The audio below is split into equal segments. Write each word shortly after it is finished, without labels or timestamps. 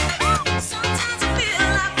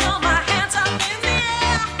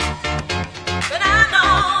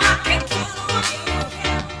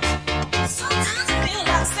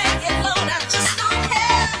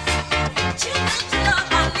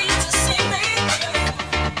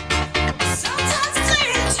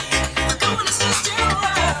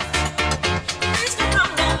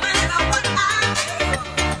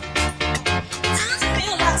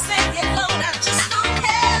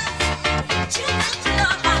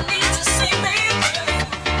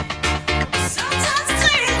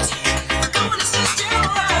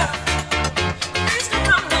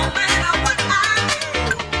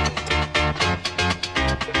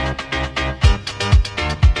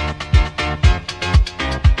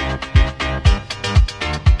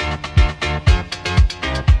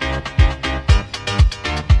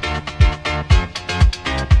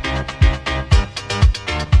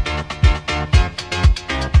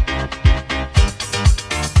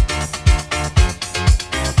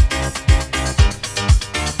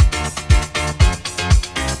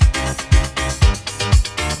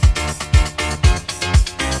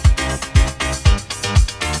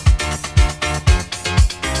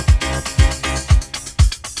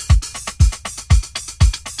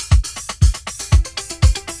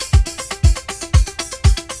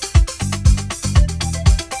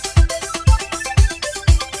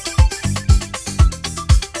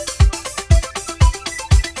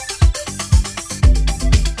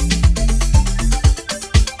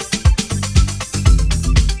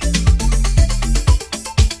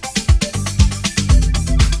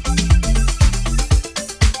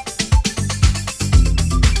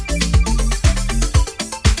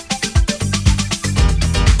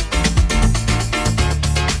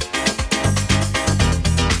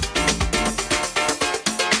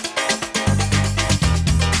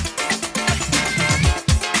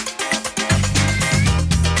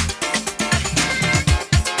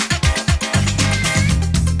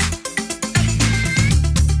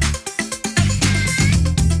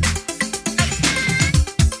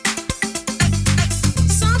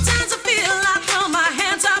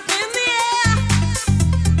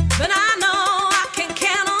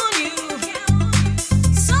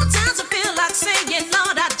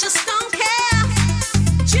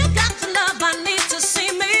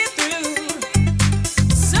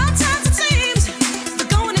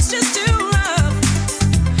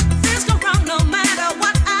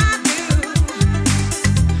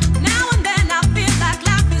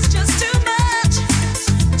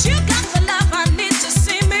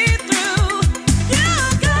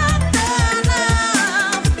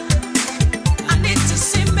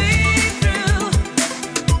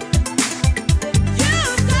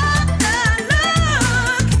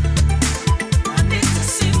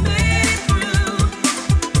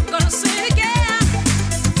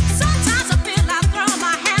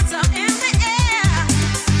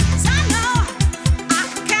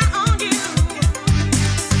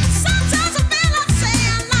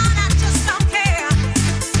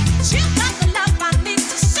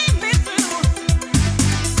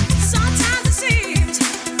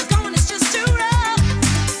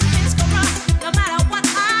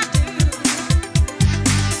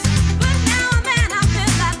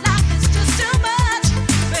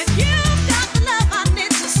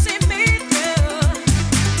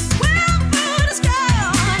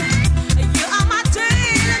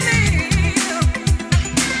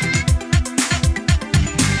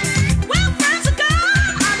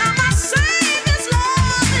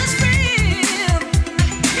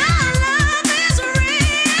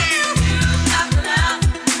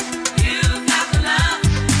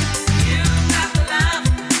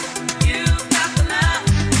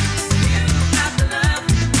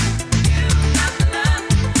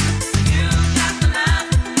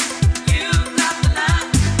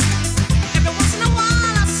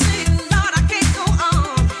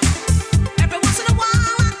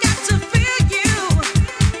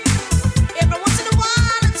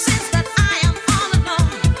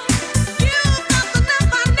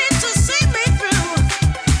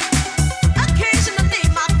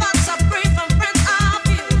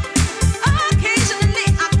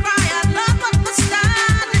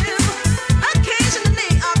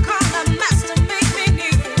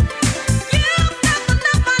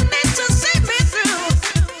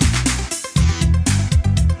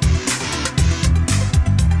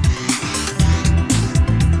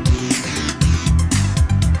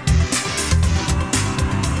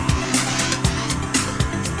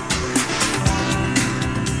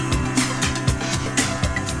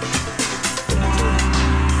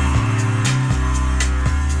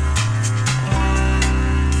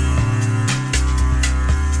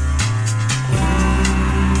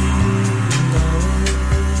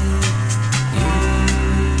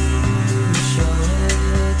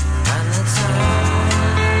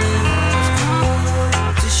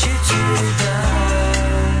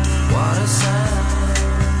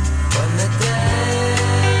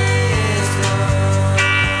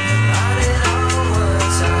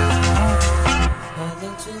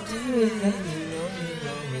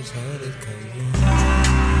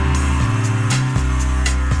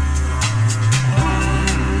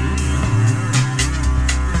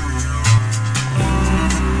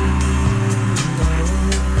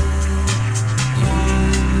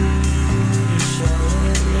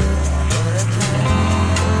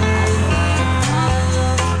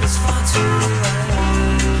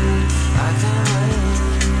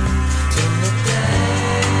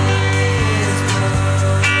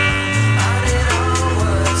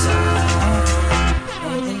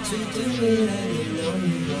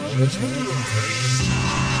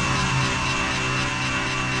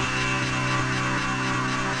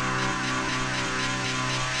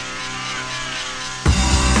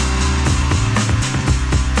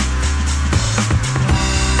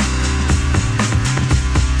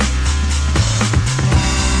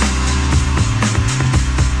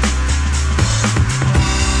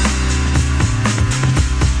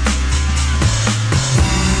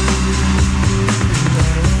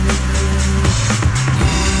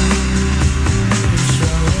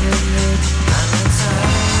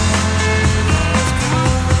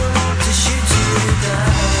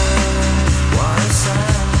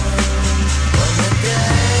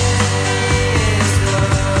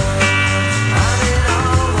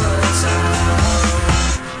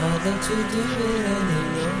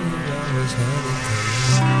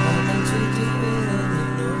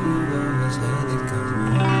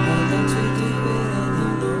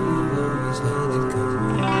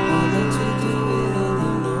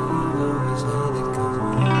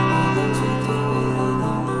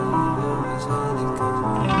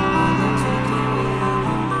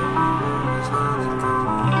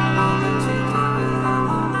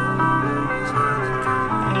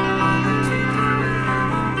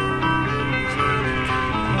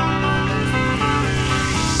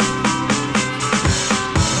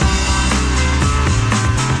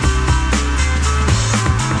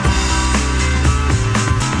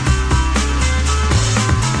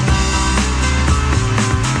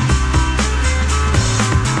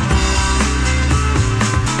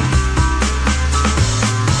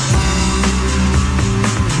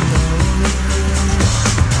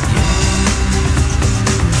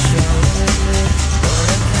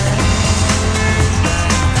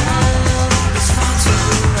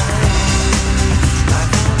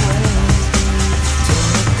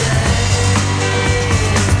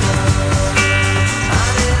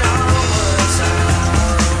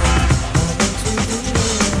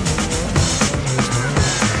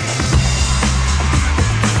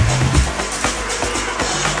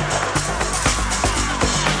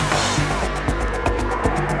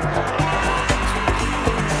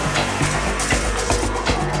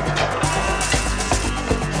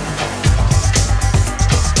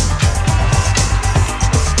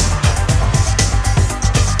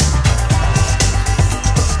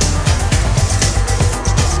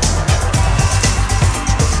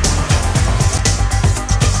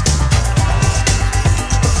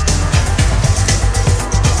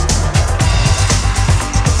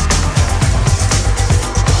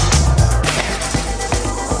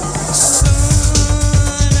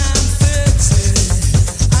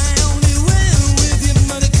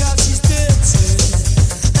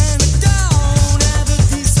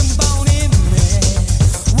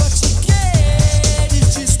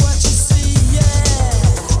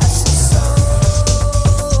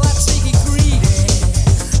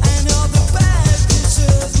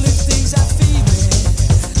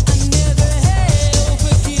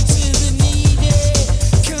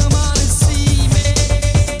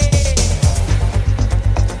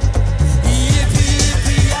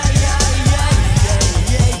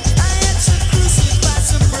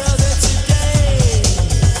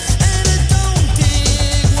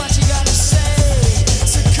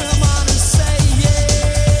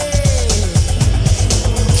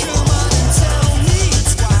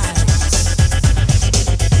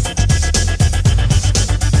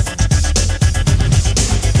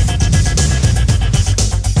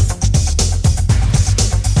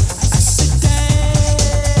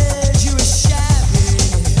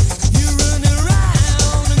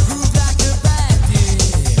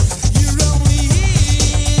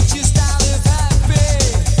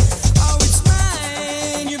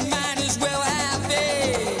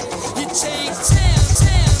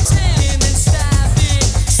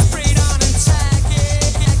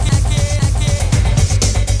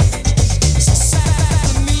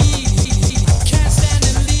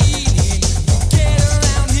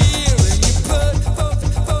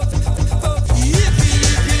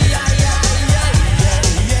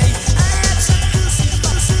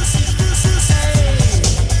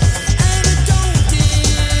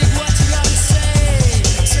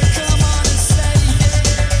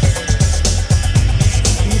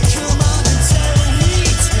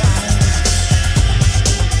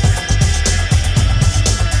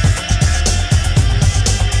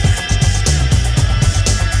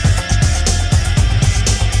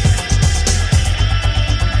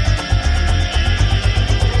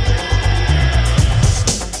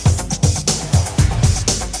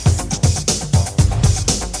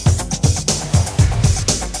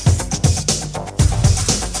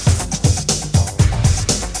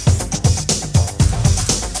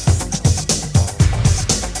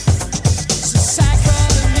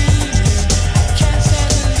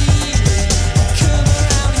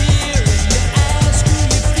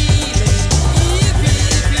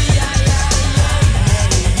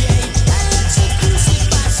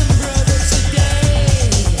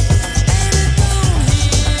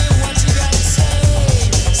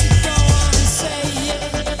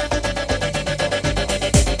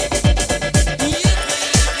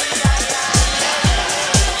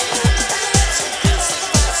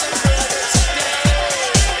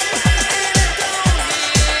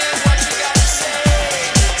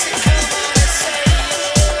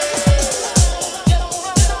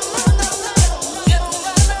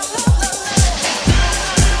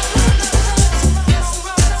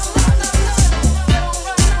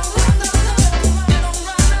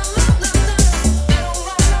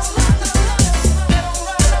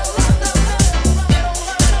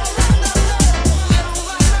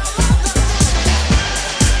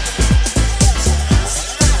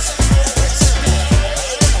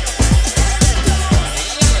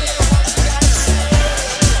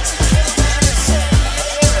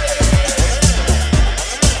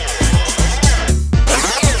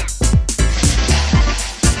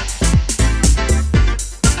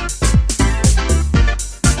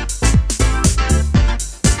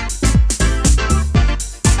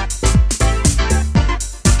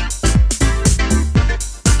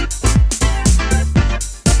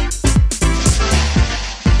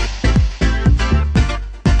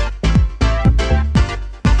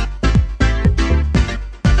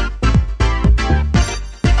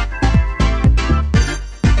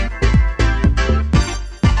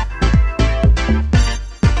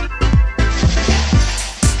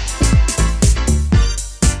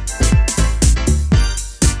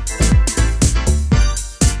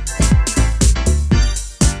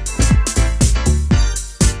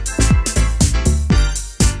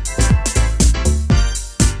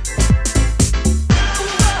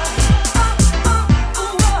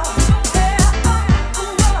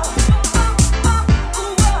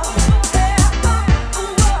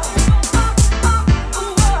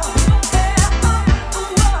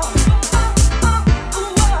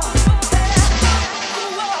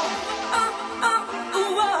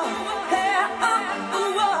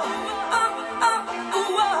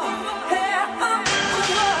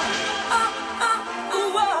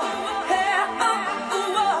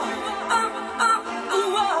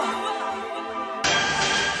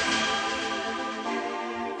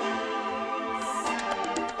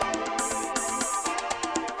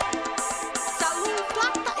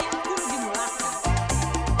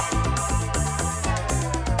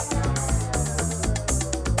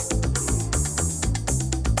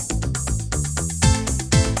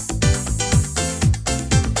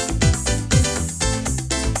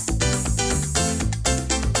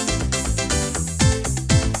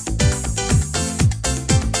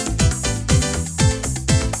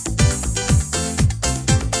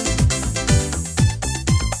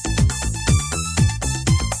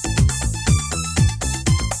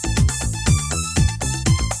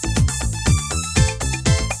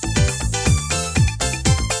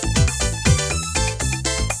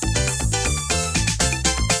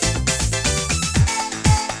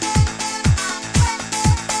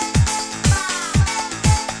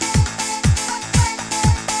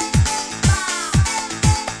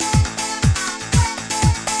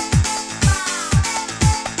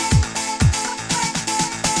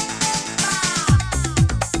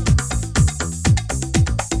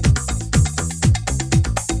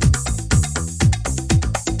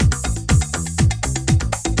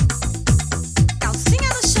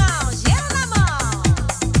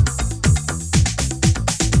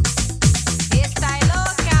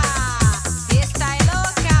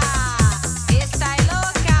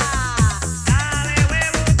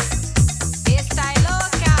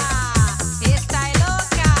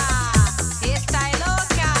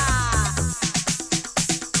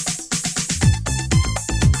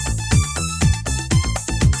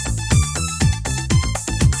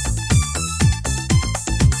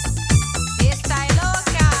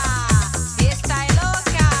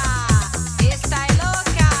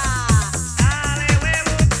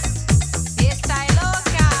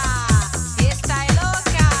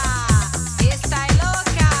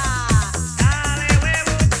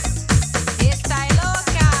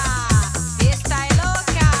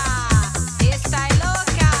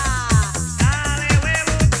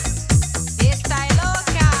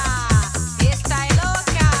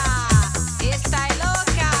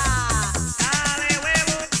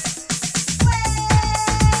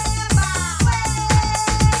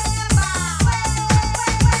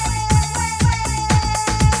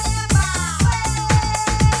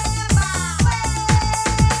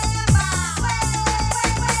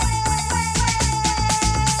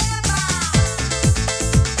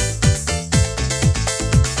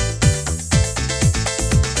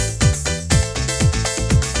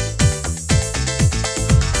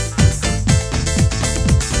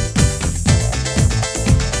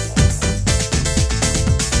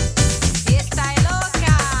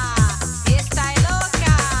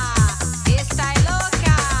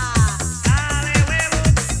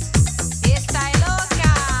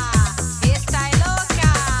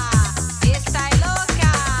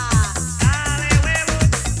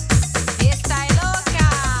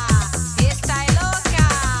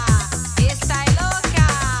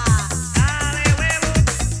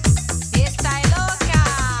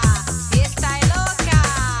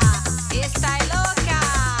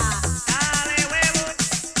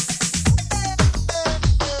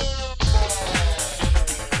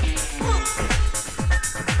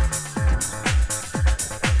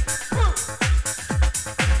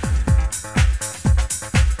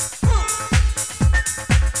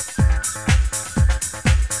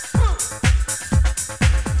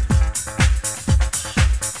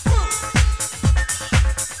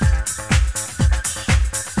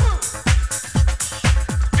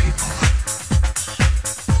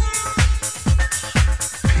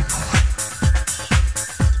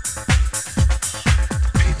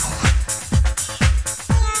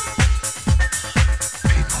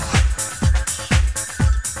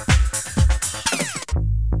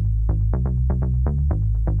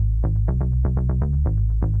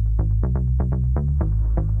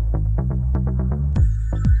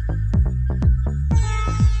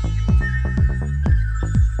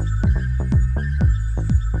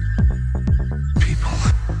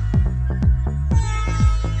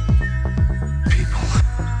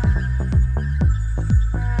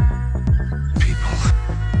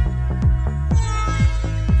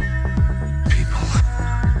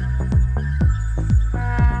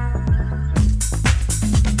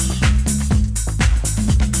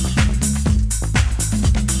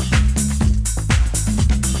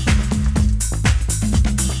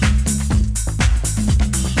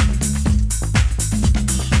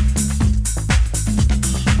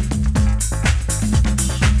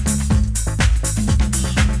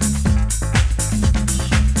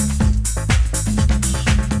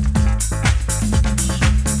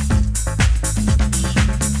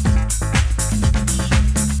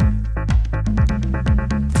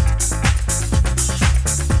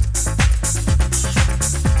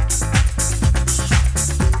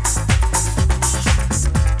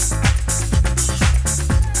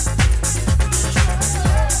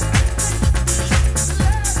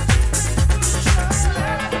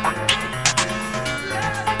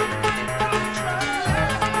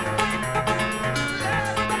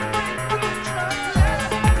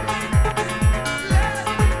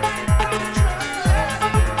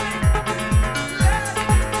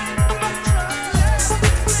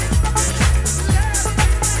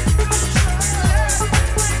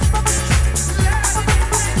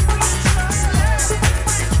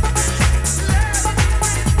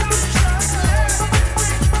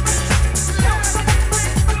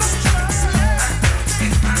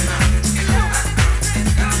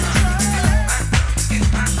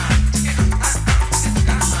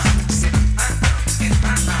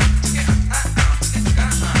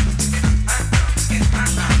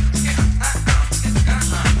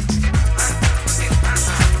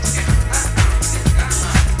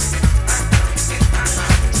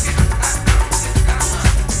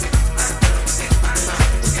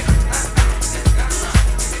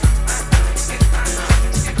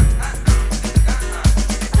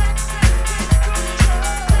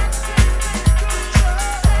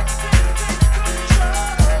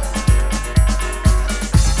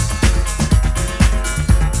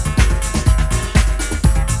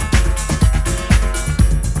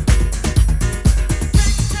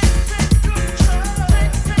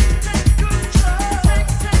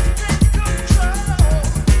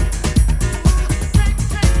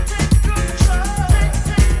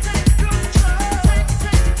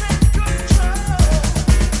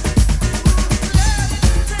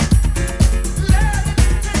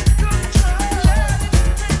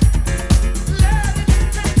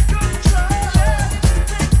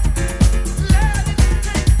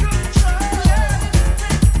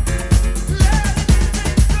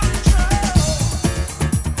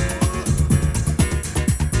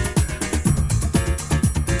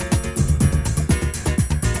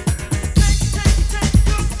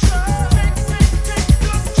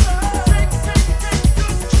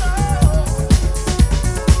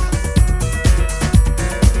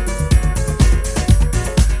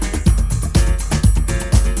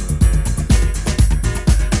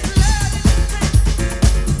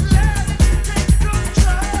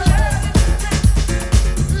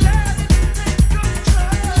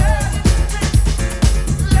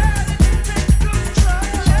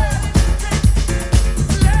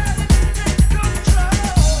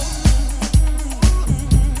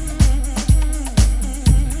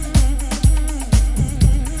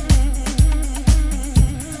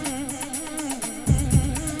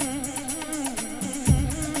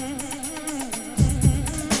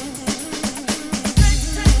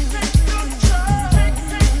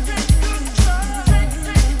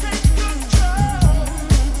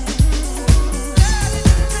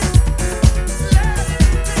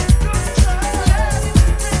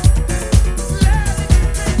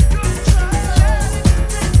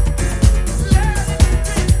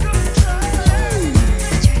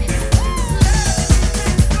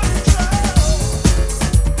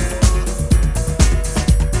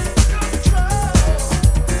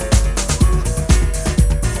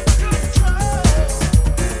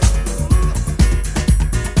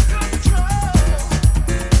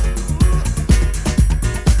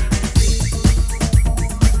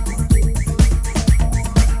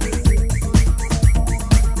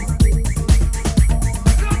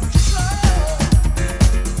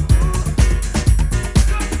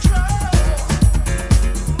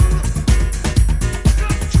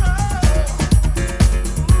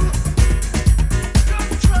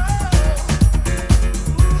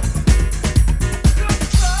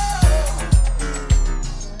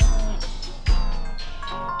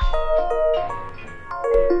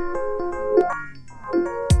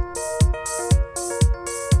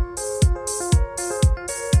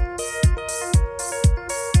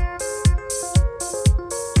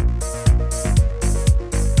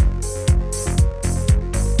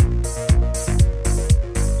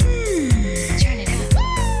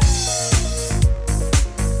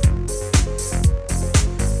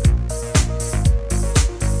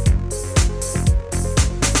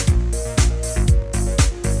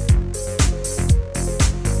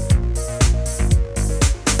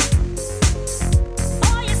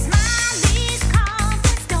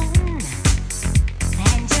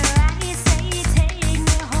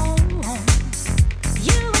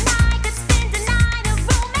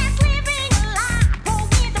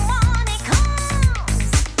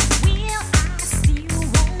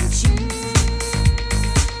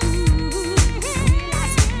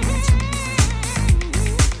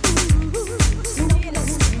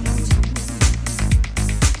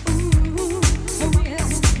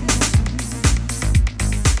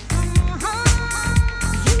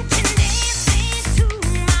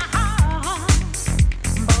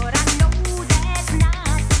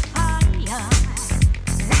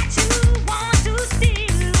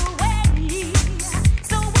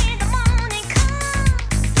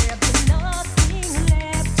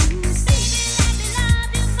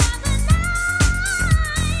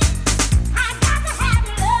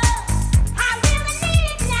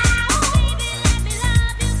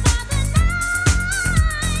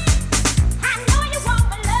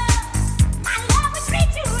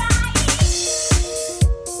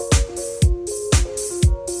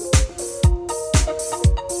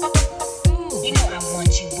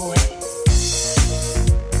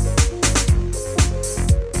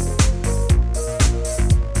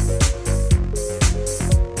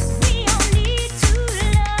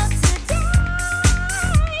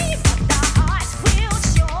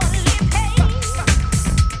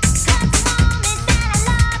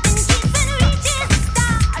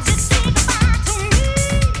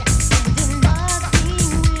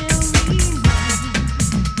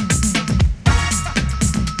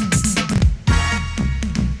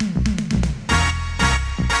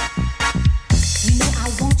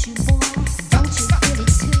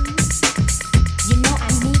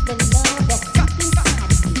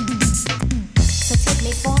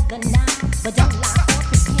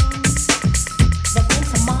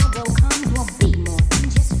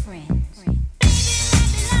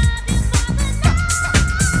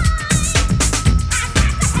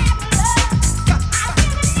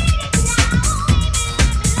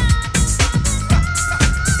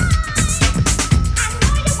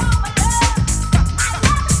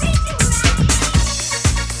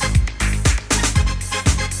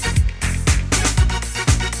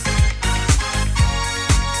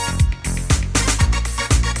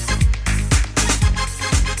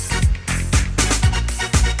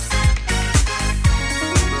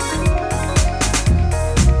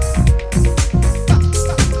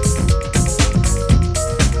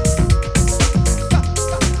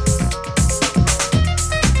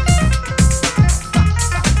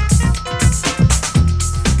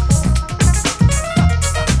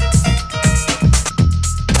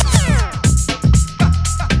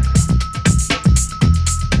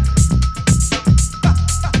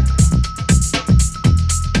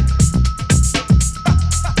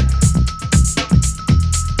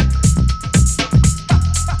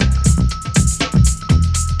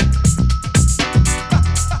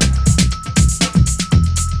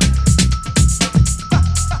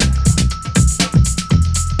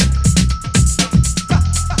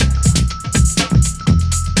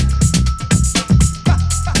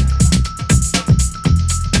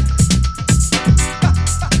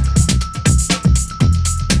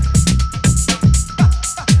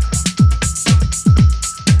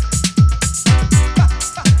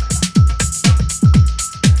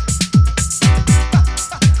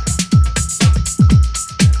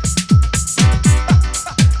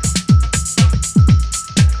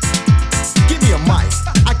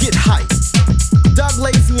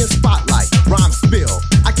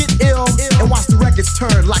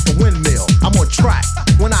track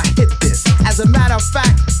when I hit this. As a matter of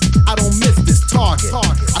fact, I don't miss this target.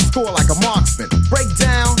 I score like a marksman, break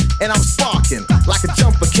down, and I'm sparking like a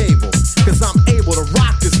jumper cable. Cause I'm able to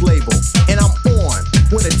rock this label, and I'm on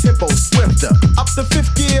when the tempo's swifter. Up the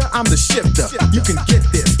fifth gear, I'm the shifter. You can get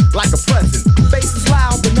this like a present. Bass is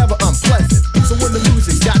loud, but never unpleasant. So when the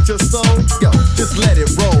music's got your soul, yo, just let it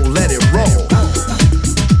roll, let it roll.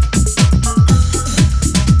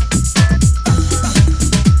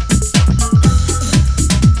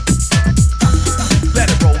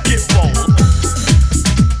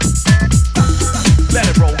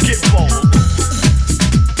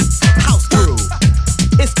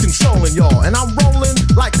 Y'all, and I'm rolling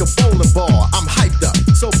like a bowling ball. I'm hyped up,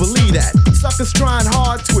 so believe that. Suckers trying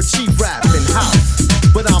hard to achieve rap in house,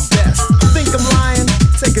 but I'm best. Think I'm lying?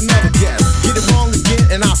 Take another guess. Get it wrong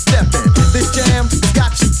again, and I'll step in. This jam has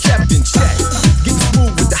got you kept in check. Get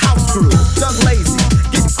smooth with the house crew. Doug Lazy,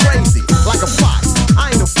 getting crazy like a fox.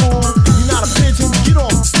 I ain't a fool. You're not a pigeon. Get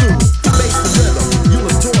off the stool. Bass the rhythm,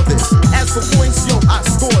 you'll adore this. As for points, yo, I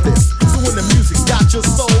score this. So when the music's got your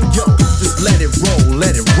soul, yo, just let it roll,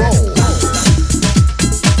 let it roll.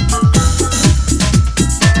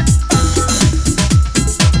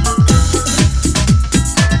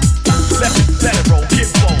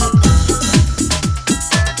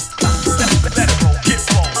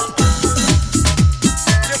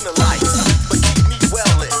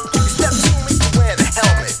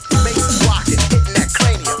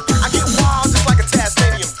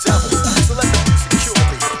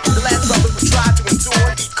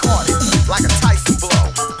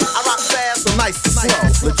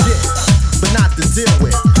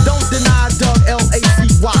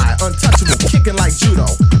 Like judo,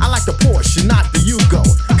 I like the Porsche, not the Yugo.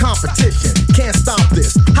 Competition, can't stop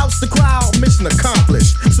this. House the crowd, mission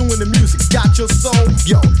accomplished. So when the music's got your soul,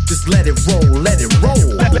 yo, just let it roll, let it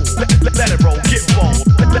roll. Let it roll, get bold.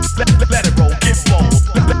 Let it roll, get bold.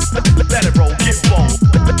 Let it roll, get bold. Let it roll, get bold.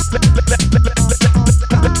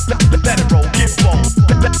 Let it roll, get bold.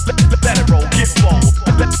 Let it roll, get bold.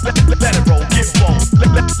 Let it roll, get bold.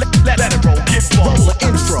 Roll the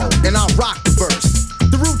intro, and I'll rock the verse.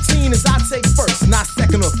 The routine is I take first, not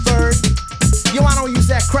second or third. Yo, I don't use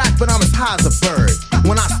that crack, but I'm as high as a bird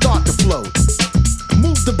when I start to float.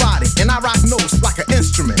 Move the body, and I rock notes like an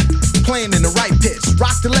instrument, playing in the right pitch.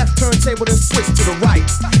 Rock the left turntable, then switch to the right,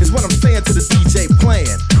 is what I'm saying to the DJ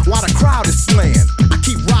playing, while the crowd is slaying. I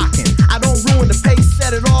keep rocking, I don't ruin the pace,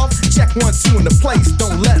 set it off. Check 1, 2 in the place,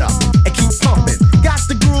 don't let up, and keep pumping. Got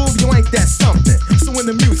the groove, you ain't that something. So when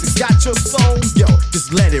the music's got your soul, yo,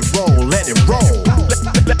 just let it roll, let it roll.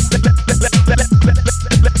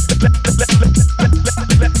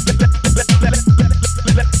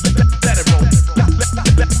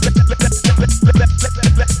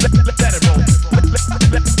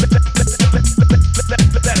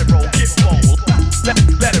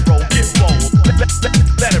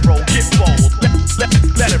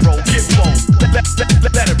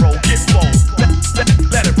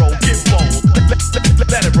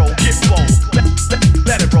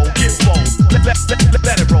 Let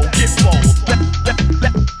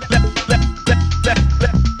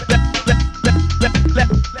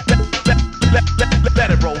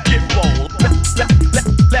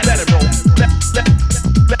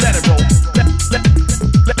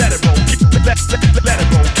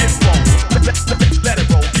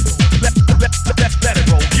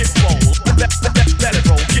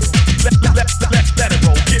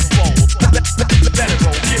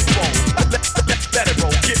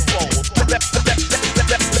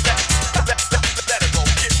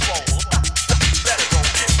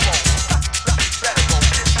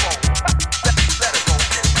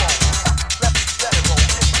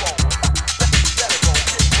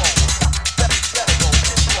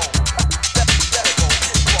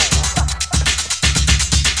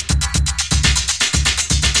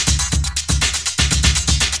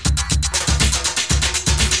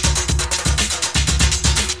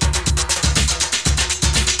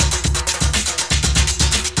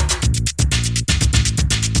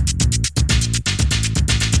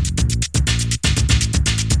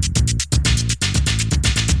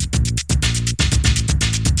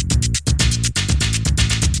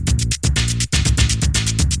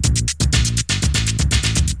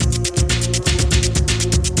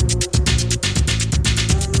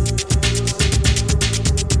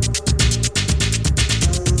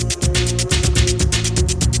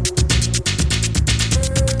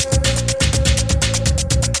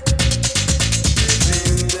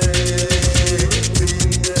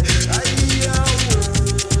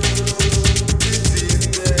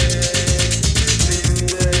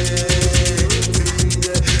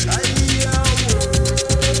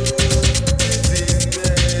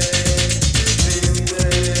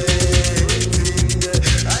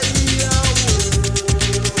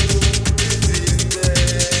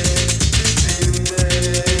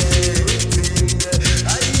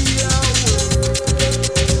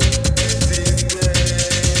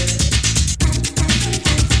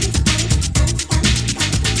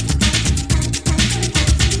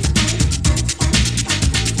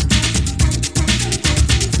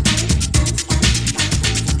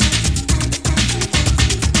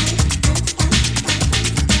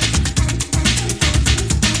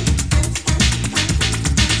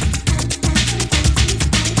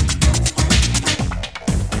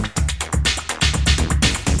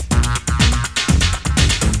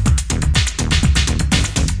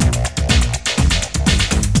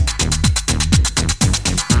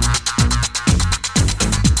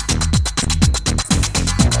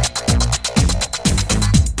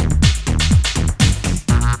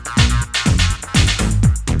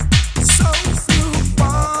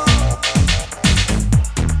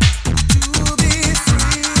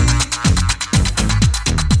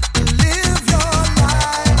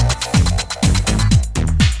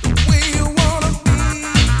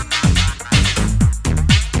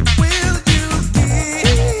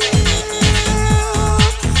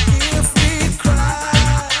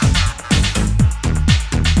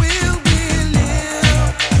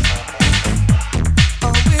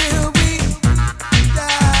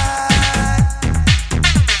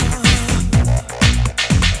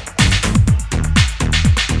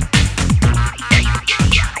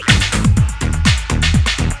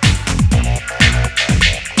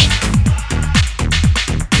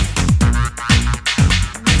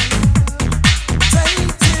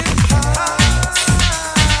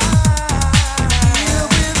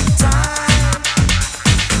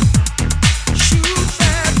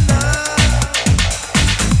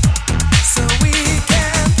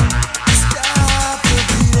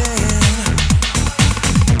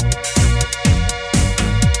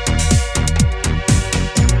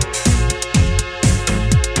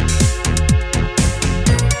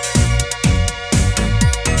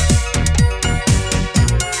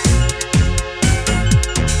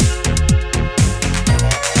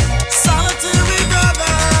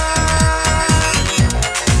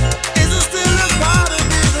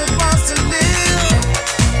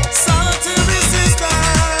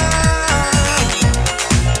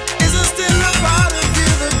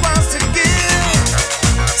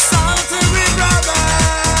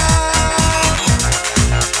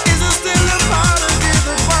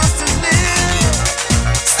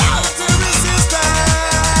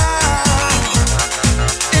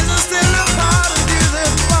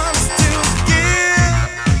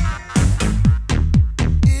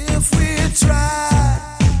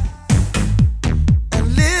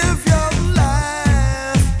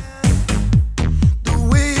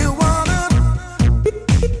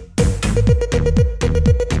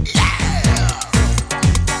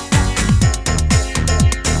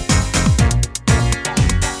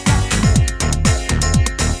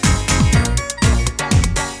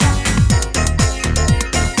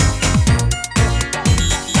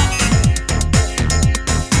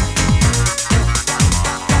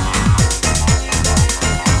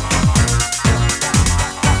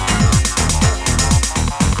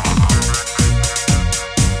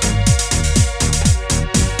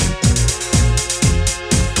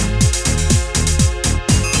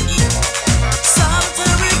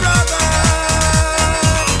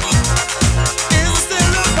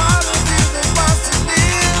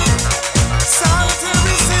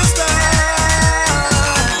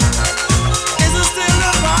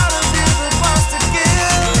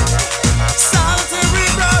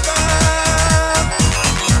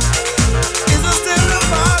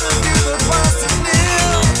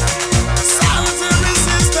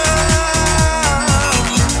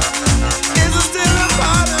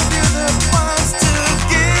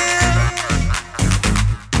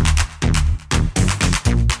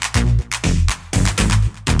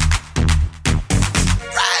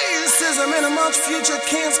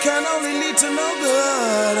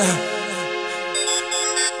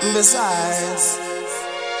Besides,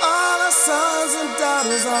 all our sons and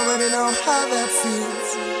daughters already know how that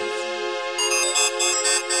feels.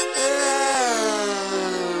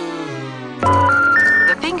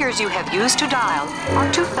 The fingers you have used to dial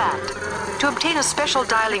are too fat. To obtain a special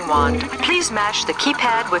dialing wand, please mash the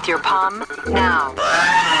keypad with your palm now.